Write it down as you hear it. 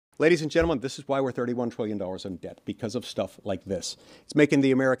Ladies and gentlemen, this is why we're $31 trillion in debt, because of stuff like this. It's making the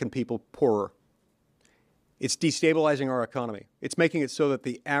American people poorer. It's destabilizing our economy. It's making it so that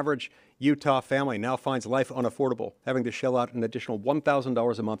the average Utah family now finds life unaffordable, having to shell out an additional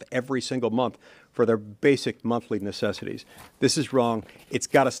 $1,000 a month every single month for their basic monthly necessities. This is wrong. It's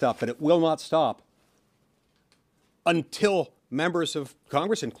got to stop, but it will not stop until members of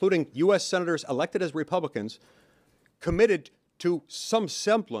Congress, including U.S. senators elected as Republicans, committed to some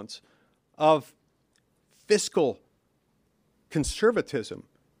semblance of fiscal conservatism,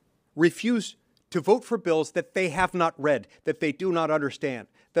 refuse to vote for bills that they have not read, that they do not understand,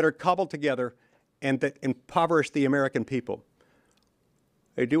 that are cobbled together and that impoverish the American people.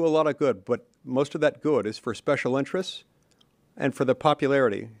 They do a lot of good, but most of that good is for special interests and for the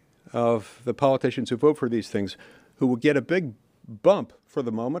popularity of the politicians who vote for these things, who will get a big bump for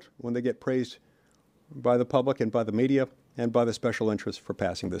the moment when they get praised by the public and by the media and by the special interests for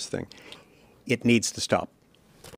passing this thing. It needs to stop.